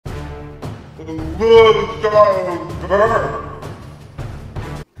Today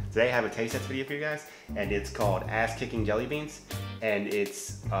I have a taste test video for you guys, and it's called Ass Kicking jelly beans. And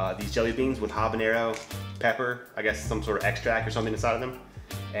it's these jelly beans with habanero, pepper, I guess some sort of extract or something inside of them.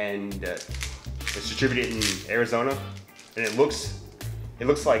 And it's distributed in Arizona. And it looks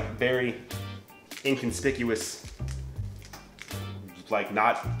like very inconspicuous, like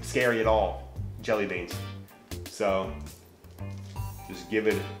not scary at all jelly beans. So just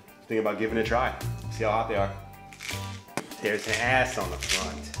think about giving it a try. See how hot they are. There's an ass on the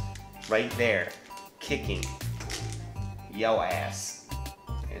front, right there, kicking. Yo ass.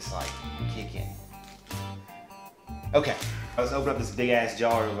 It's like kicking. Okay, let's open up this big ass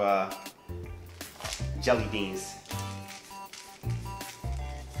jar of jelly beans.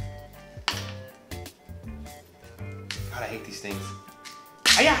 God, I hate these things.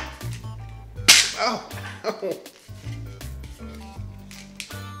 Hiya! Oh! Oh.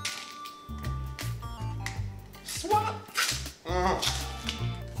 Swap!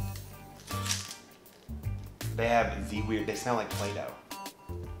 They have the weird, they smell like Play-Doh.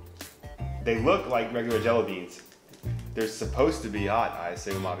 They look like regular jelly beans. They're supposed to be hot, I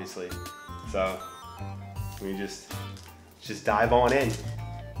assume, obviously. So, we just dive on in.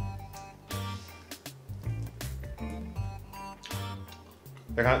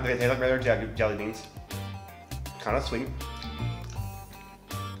 They taste like regular jelly beans. Kind of sweet.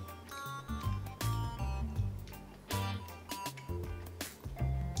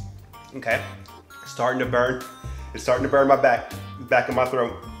 Okay, starting to burn. It's starting to burn my back of my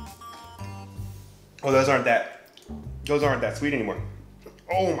throat. Oh, those aren't that sweet anymore.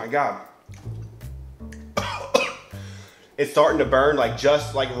 Oh my God. It's starting to burn like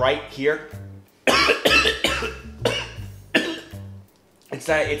just like right here. It's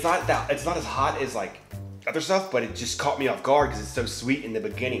not as hot as like other stuff, but it just caught me off guard because it's so sweet in the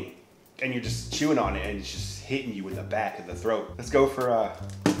beginning, and you're just chewing on it and it's just hitting you in the back of the throat. Let's go for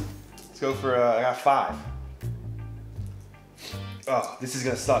I got 5. Oh, this is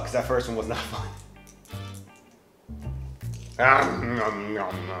gonna suck because that first one was not fun.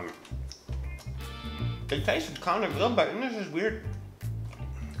 It tasted kind of good, but this is weird.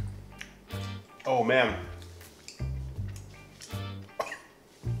 Oh man.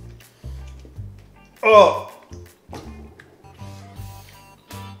 Oh.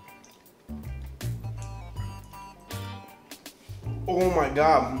 Oh my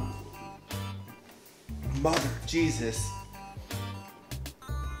God. Mother Jesus.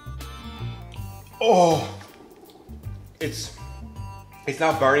 Oh. It's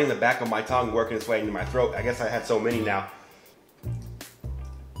not burning the back of my tongue, working its way into my throat. I guess I had so many now.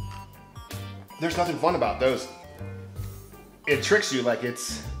 There's nothing fun about those. It tricks you, like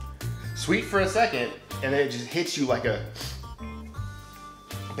it's sweet for a second, and then it just hits you like a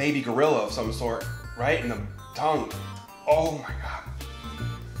baby gorilla of some sort, right in the tongue. Oh my God.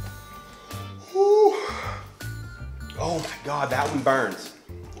 Whew. Oh my God, that one burns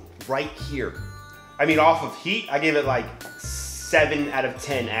right here. I mean, off of heat, I give it like 7 out of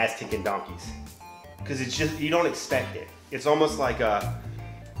 10 ass kicking donkeys, because it's just, you don't expect it. It's almost like you're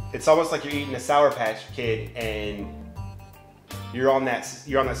eating a Sour Patch Kid and you're on that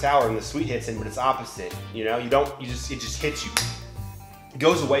sour and the sweet hits in, but it's opposite. You know, it just hits you. It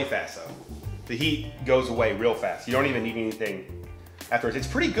goes away fast though. The heat goes away real fast. You don't even need anything afterwards. It's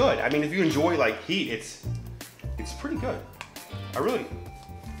pretty good. I mean, if you enjoy like heat, it's pretty good.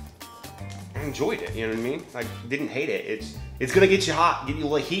 I enjoyed it, you know what I mean? Like, didn't hate it. It's gonna get you hot, get you a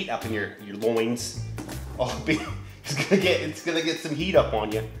little heat up in your loins. It's gonna get some heat up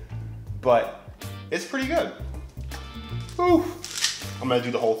on you, but it's pretty good. Whew. I'm gonna do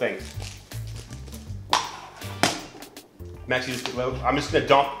the whole thing. I'm just gonna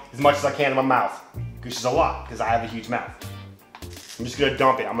dump as much as I can in my mouth, which is a lot, because I have a huge mouth. I'm just gonna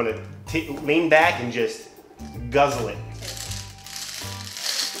dump it. I'm gonna lean back and just guzzle it.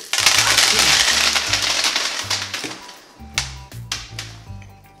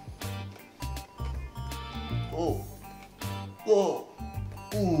 Oh. Oh.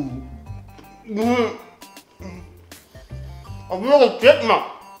 Ooh. I'm really getting my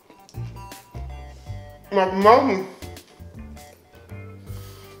mouth.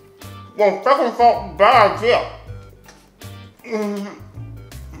 Well, second thought, bad idea.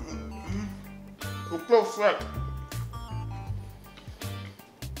 It's so sick.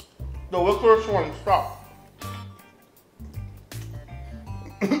 The licorice one, stop.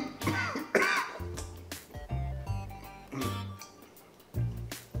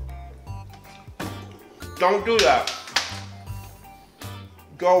 Don't do that.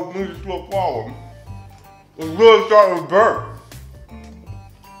 Go meet to a problem. It's really starting to burn.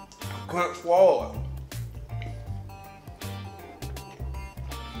 couldn't swallow it.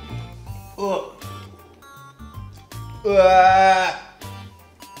 Ugh.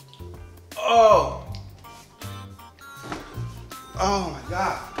 Oh. Oh my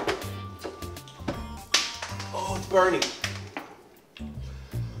God. Oh, it's burning.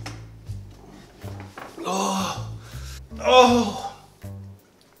 Oh. Oh.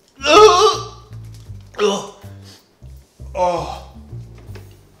 Oh. Oh.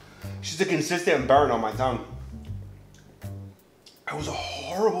 It's just a consistent burn on my tongue. That was a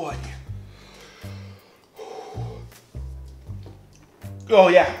horrible idea. Oh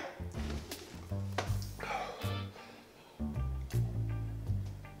yeah.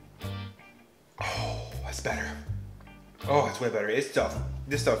 Oh, that's better. Oh, it's way better. It's tough.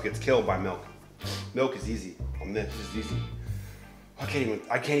 This stuff gets killed by milk. Milk is easy. On this is easy. I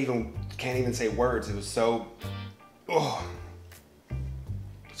can't even say words. It was so, oh,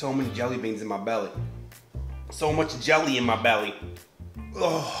 so many jelly beans in my belly. So much jelly in my belly.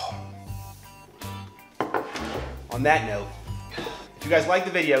 Oh. On that note, if you guys like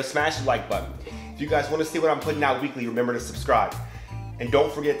the video, smash the like button. If you guys want to see what I'm putting out weekly, remember to subscribe. And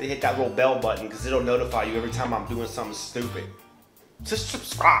don't forget to hit that little bell button because it'll notify you every time I'm doing something stupid. Just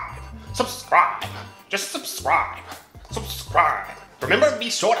subscribe. Subscribe. Just subscribe. Subscribe. Remember,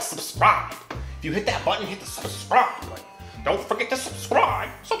 be sure to subscribe. If you hit that button, hit the subscribe button. Don't forget to subscribe.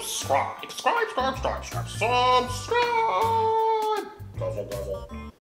 Subscribe. Subscribe. Guzzle, guzzle.